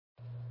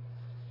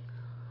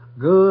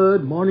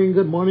Good morning,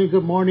 good morning,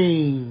 good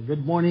morning.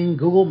 Good morning,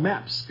 Google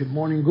Maps. Good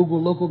morning, Google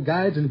Local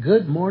Guides. And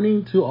good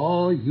morning to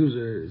all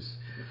users.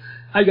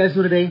 How you guys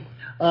doing today?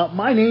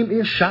 My name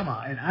is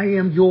Shama, and I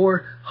am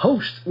your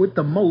host with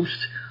the most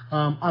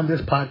on this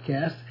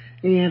podcast.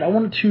 And I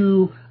wanted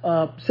to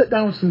set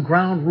down some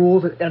ground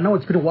rules. I know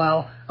it's been a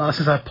while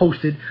since I've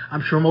posted.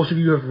 I'm sure most of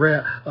you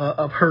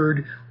have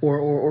heard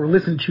or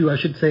listened to, I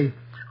should say,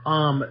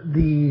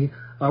 the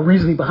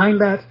reasoning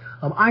behind that.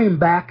 I am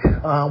back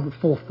with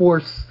full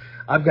force.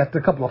 I've got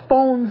a couple of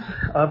phones.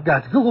 I've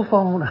got Google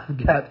phone. I've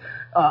got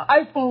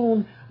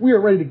iPhone. We are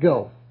ready to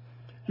go.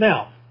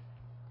 Now,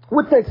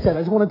 with that said,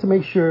 I just wanted to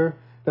make sure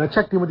that I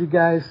checked in with you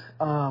guys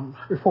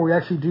before we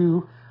actually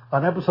do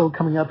an episode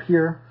coming up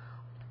here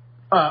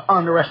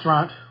on the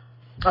restaurant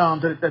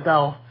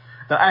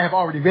that I have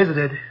already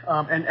visited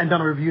and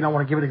done a review. And I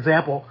want to give an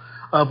example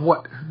of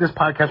what this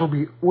podcast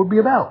will be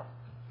about.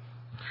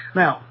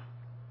 Now,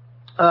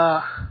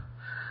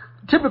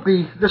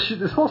 typically, there's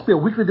supposed to be a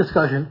weekly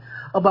discussion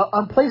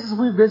about places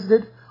we've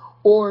visited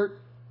or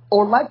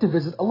like to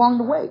visit along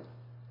the way,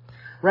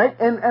 right?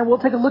 And we'll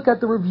take a look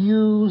at the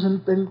reviews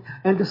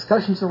and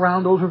discussions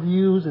around those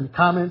reviews and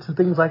comments and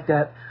things like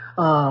that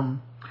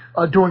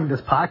during this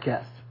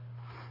podcast.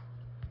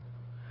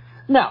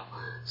 Now,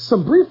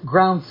 some brief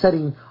ground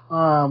setting,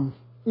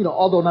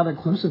 although not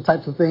inclusive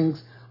types of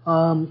things,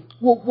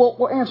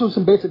 we'll answer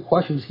some basic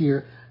questions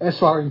here as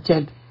to our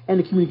intent and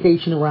the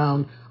communication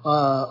around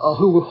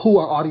who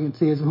our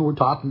audience is and who we're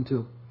talking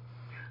to.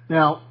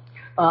 Now,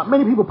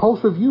 many people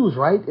post reviews,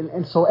 right?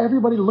 And so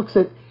everybody looks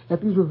at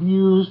these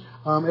reviews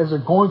as they're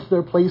going to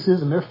their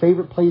places and their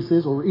favorite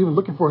places, or even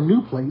looking for a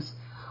new place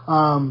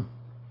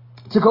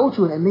to go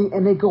to,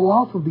 and they go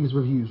off of these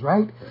reviews,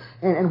 right?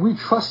 And we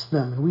trust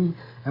them,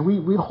 and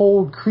we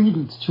hold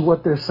credence to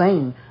what they're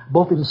saying,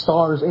 both in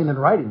stars and in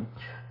writing.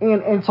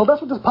 And so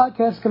that's what this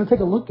podcast is going to take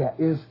a look at,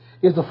 is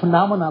the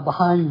phenomena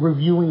behind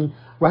reviewing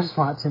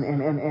restaurants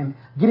and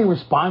getting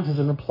responses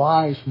and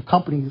replies from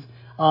companies,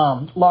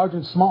 large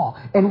and small,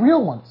 and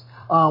real ones,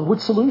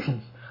 with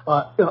solutions,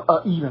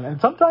 even,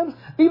 and sometimes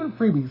even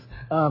freebies.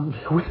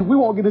 We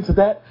won't get into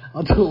that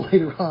until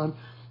later on,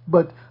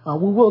 but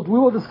we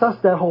will discuss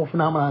that whole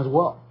phenomenon as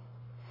well.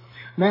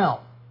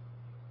 Now,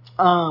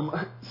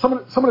 some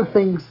of the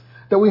things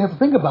that we have to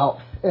think about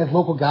as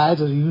local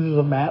guides, as users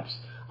of maps,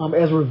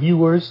 as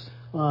reviewers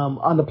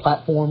on the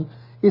platform,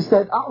 is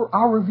that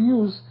our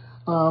reviews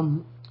are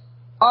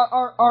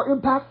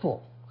impactful.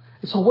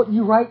 So what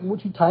you write and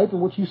what you type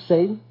and what you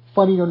say,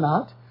 funny or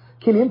not,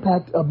 can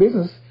impact a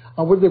business,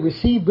 whether they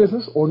receive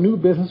business or new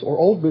business or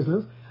old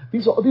business.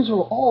 These are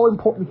all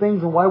important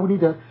things, and why we need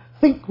to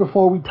think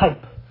before we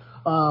type.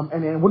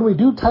 And when we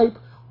do type,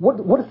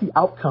 what is the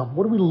outcome?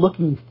 What are we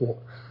looking for?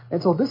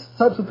 And so this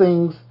types of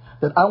things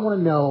that I want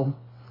to know,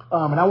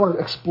 and I want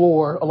to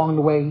explore along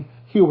the way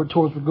here with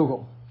Tours with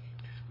Google.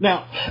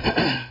 Now,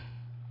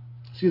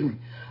 excuse me.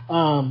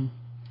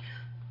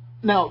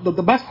 Now,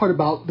 the best part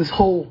about this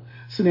whole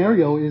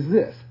scenario is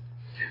this.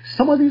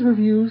 Some of these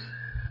reviews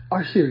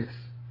are serious.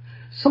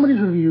 Some of these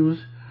reviews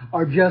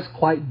are just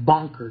quite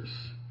bonkers.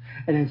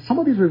 And then some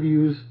of these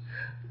reviews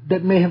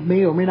that may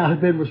or may not have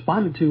been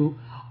responded to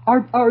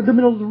are the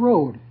middle of the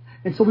road.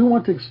 And so we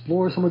want to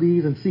explore some of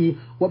these and see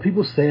what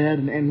people said,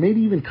 and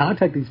maybe even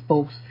contact these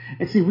folks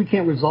and see if we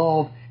can't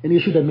resolve an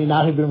issue that may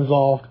not have been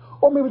resolved,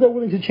 or maybe they're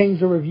willing to change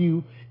their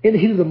review in the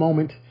heat of the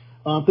moment,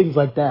 things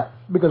like that.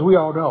 Because we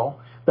all know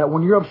that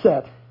when you're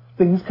upset,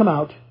 things come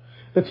out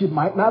that you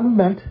might not have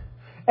meant,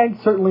 and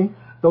certainly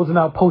those are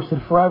now posted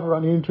forever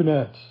on the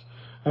internet.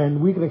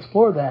 And we can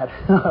explore that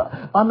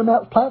on the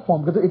Maps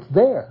platform, because it's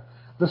there.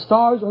 The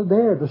stars are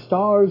there. The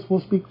stars will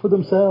speak for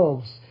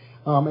themselves,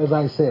 as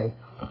I say.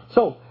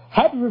 So,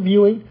 happy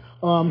reviewing,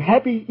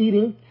 happy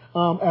eating,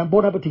 and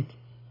bon appetit.